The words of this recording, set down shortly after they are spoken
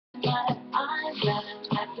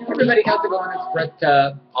everybody, how's it going? It's Bret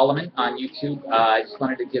Alleman on YouTube. I just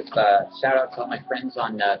wanted to give a shout out to all my friends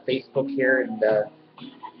on Facebook here and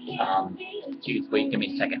geez, wait, give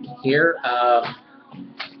me a second here.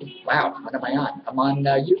 Wow, what am I on? I'm on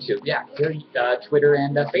YouTube, yeah, here, Twitter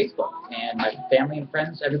and Facebook. And my family and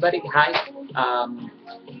friends, everybody, hi.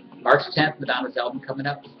 March 10th, Madonna's album coming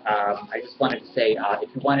up. I just wanted to say, if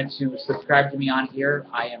you wanted to subscribe to me on here,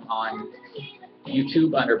 I am on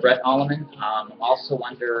YouTube under Bret Alleman. Also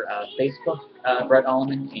under Facebook, Bret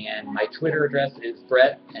Alleman, and my Twitter address is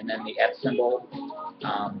Bret, and then the @ symbol.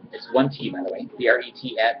 It's one T, by the way, BRET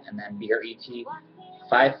 @ and then BRET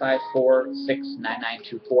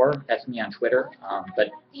 554-69924. That's me on Twitter. But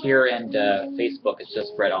here and Facebook, it's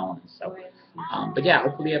just Bret Alleman. So, but yeah,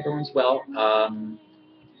 hopefully everyone's well.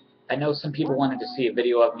 I know some people wanted to see a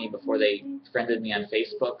video of me before they friended me on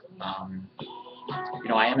Facebook. You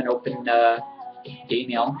know, I am an open gay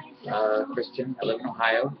male Christian. I live in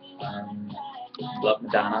Ohio. Love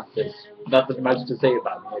Madonna. There's nothing much to say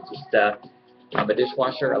about me. It's just I'm a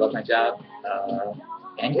dishwasher. I love my job.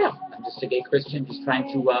 And yeah, I'm just a gay Christian, just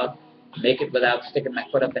trying to make it without sticking my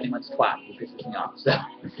foot up anyone's twat, who pisses me off. So,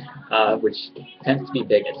 which tends to be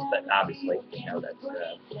bigots, but obviously, you know, that's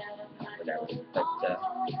whatever. But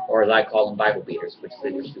or as I call them, Bible beaters, which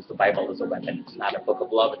they just use the Bible as a weapon. It's not a book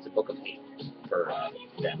of love; it's a book of hate for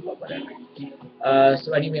them, but whatever.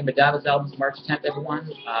 So anyway, Madonna's album's March 10th,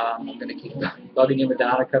 everyone. I'm going to keep loving you,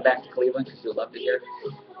 Madonna. Come back to Cleveland because you'll love to hear.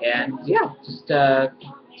 And yeah, just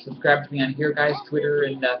subscribe to me on here, guys, Twitter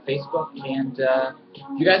and Facebook. And if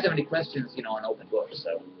you guys have any questions, you know, an open book.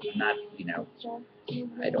 So I'm not, you know,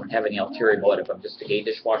 I don't have any ulterior motive. I'm just a gay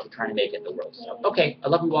dishwasher trying to make it in the world. So, okay, I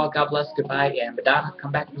love you all. God bless. Goodbye. And Madonna,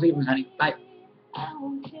 come back to Cleveland, honey. Bye.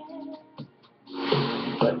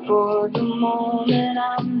 But for the moment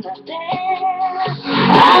I'm not there.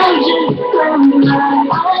 I'll just close my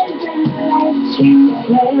eyes and let you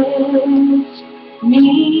let me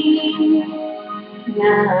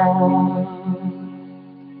now.